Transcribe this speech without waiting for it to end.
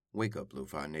Wake up,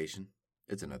 Lo-Fi Nation.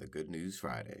 It's another Good News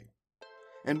Friday.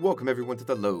 And welcome everyone to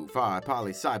the Lo-Fi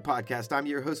Poli-Sci Podcast. I'm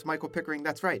your host, Michael Pickering.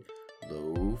 That's right,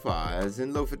 Lo-Fi as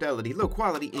in low fidelity, low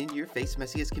quality, in your face,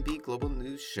 messy as can be global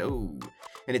news show.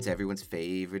 And it's everyone's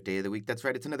favorite day of the week. That's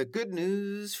right, it's another Good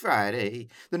News Friday.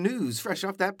 The news fresh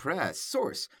off that press.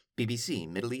 Source, BBC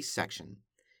Middle East section.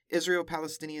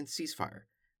 Israel-Palestinian ceasefire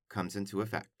comes into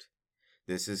effect.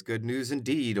 This is good news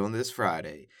indeed on this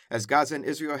Friday, as Gaza and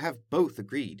Israel have both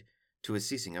agreed to a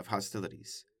ceasing of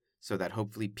hostilities, so that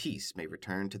hopefully peace may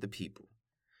return to the people.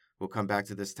 We'll come back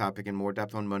to this topic in more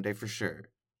depth on Monday for sure,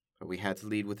 but we had to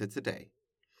lead with it today.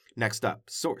 Next up,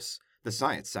 Source, the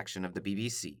science section of the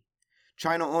BBC.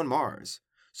 China on Mars.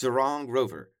 Zhurong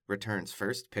rover returns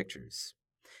first pictures.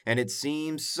 And it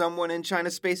seems someone in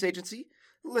China's space agency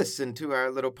listened to our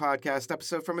little podcast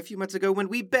episode from a few months ago when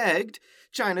we begged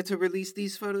China to release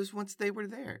these photos once they were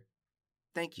there.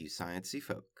 Thank you, sciencey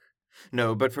folk.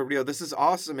 No, but for real, this is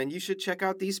awesome, and you should check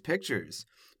out these pictures.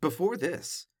 Before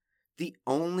this, the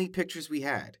only pictures we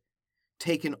had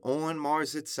taken on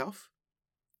Mars itself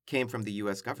came from the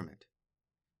U.S. government.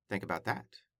 Think about that.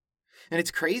 And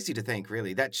it's crazy to think,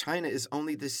 really, that China is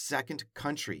only the second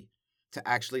country to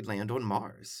actually land on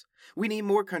Mars. We need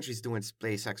more countries doing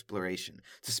space exploration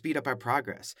to speed up our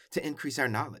progress, to increase our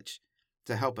knowledge,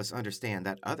 to help us understand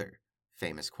that other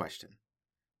famous question.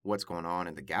 What's going on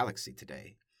in the galaxy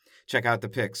today? Check out the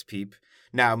pics, peep.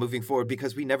 Now, moving forward,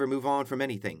 because we never move on from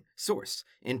anything. Source,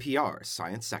 NPR,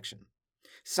 Science section.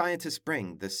 Scientists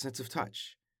bring the sense of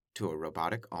touch to a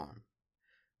robotic arm.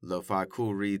 Lo-fi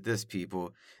cool read this,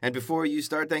 people. And before you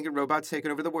start thinking robots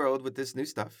taking over the world with this new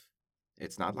stuff,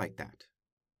 it's not like that.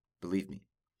 Believe me,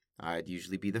 I'd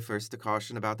usually be the first to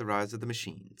caution about the rise of the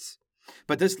machines.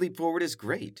 But this leap forward is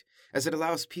great, as it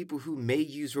allows people who may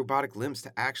use robotic limbs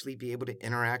to actually be able to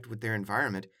interact with their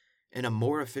environment in a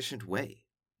more efficient way.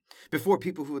 Before,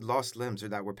 people who had lost limbs or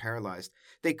that were paralyzed,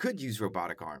 they could use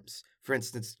robotic arms, for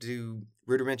instance, to do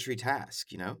rudimentary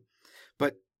tasks,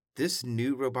 But this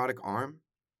new robotic arm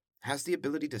has the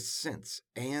ability to sense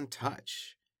and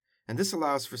touch. And this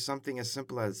allows for something as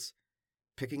simple as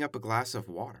picking up a glass of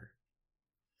water.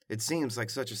 It seems like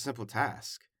such a simple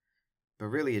task, but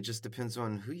really it just depends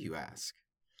on who you ask.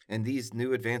 And these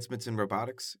new advancements in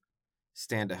robotics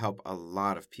stand to help a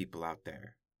lot of people out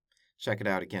there. Check it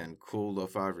out again, cool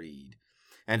lo-fi read.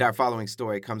 And our following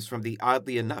story comes from the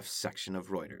Oddly Enough section of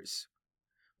Reuters.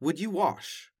 Would you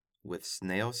wash with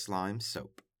snail slime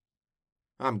soap?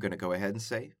 I'm going to go ahead and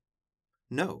say,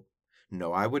 no.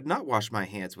 No, I would not wash my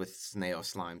hands with snail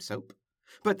slime soap.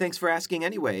 But thanks for asking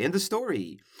anyway. In the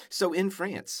story. So in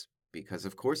France, because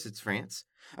of course it's France,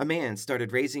 a man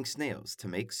started raising snails to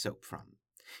make soap from.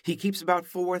 He keeps about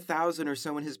 4,000 or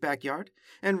so in his backyard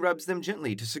and rubs them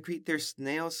gently to secrete their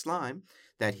snail slime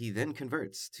that he then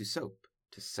converts to soap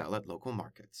to sell at local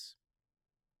markets.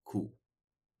 Cool.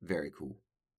 Very cool.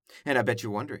 And I bet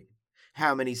you're wondering,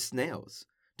 how many snails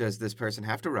does this person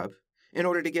have to rub in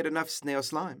order to get enough snail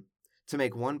slime to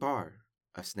make 1 bar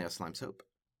of snail slime soap?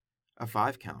 A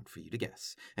 5 count for you to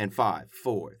guess. And 5,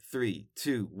 4, 3,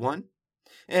 2, 1.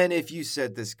 And if you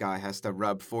said this guy has to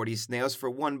rub 40 snails for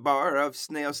 1 bar of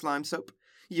snail slime soap,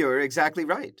 you're exactly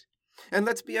right. And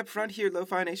let's be upfront here,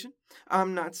 Lo-Fi Nation.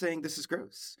 I'm not saying this is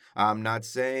gross. I'm not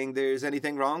saying there's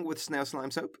anything wrong with snail slime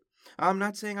soap. I'm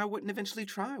not saying I wouldn't eventually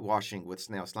try washing with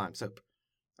snail slime soap.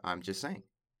 I'm just saying,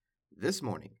 this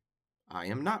morning, I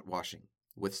am not washing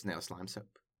with snail slime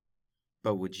soap.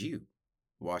 But would you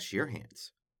wash your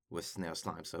hands with snail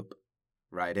slime soap?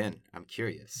 Write in, I'm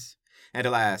curious. And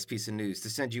a last piece of news to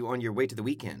send you on your way to the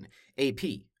weekend. AP,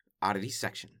 Oddity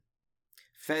section.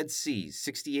 Fed sees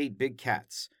 68 big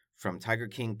cats from Tiger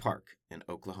King Park in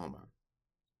Oklahoma.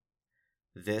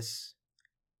 This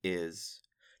is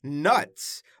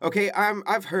nuts. Okay,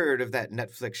 I've heard of that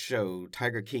Netflix show,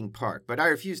 Tiger King Park, but I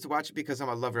refuse to watch it because I'm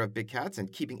a lover of big cats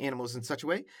and keeping animals in such a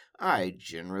way I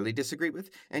generally disagree with.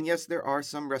 And yes, there are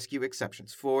some rescue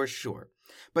exceptions, for sure.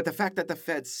 But the fact that the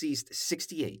feds seized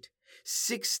 68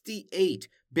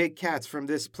 big cats from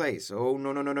this place. Oh,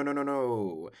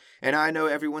 no. And I know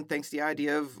everyone thinks the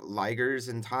idea of ligers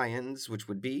and tie-ins, which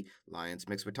would be lions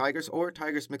mixed with tigers or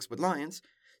tigers mixed with lions,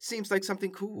 seems like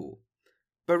something cool.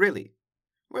 But really,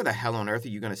 where the hell on earth are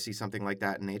you going to see something like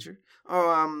that in nature?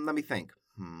 Oh, let me think.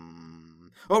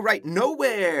 Oh, right,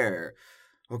 nowhere!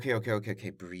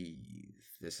 Okay, breathe.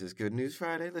 This is Good News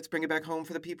Friday. Let's bring it back home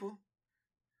for the people.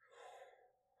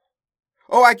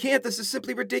 Oh, I can't. This is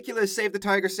simply ridiculous. Save the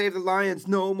tiger, save the lions.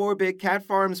 No more big cat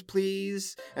farms,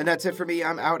 please. And that's it for me.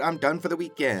 I'm out. I'm done for the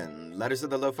weekend. Letters of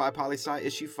the Lo-Fi Poli-Sci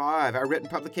issue 5. Our written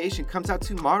publication comes out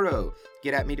tomorrow.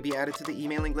 Get at me to be added to the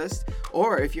emailing list.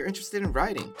 Or if you're interested in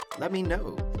writing, let me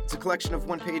know. It's a collection of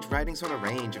one-page writings on a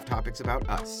range of topics about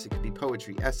us. It could be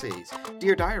poetry, essays,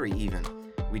 Dear Diary even.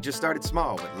 We just started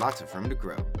small with lots of room to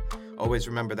grow. Always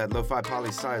remember that Lo-Fi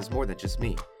Poli-Sci is more than just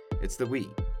me. It's the we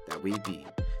that we be.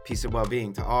 Peace and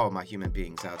well-being to all my human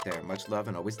beings out there. Much love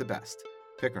and always the best.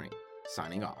 Pickering,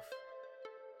 signing off.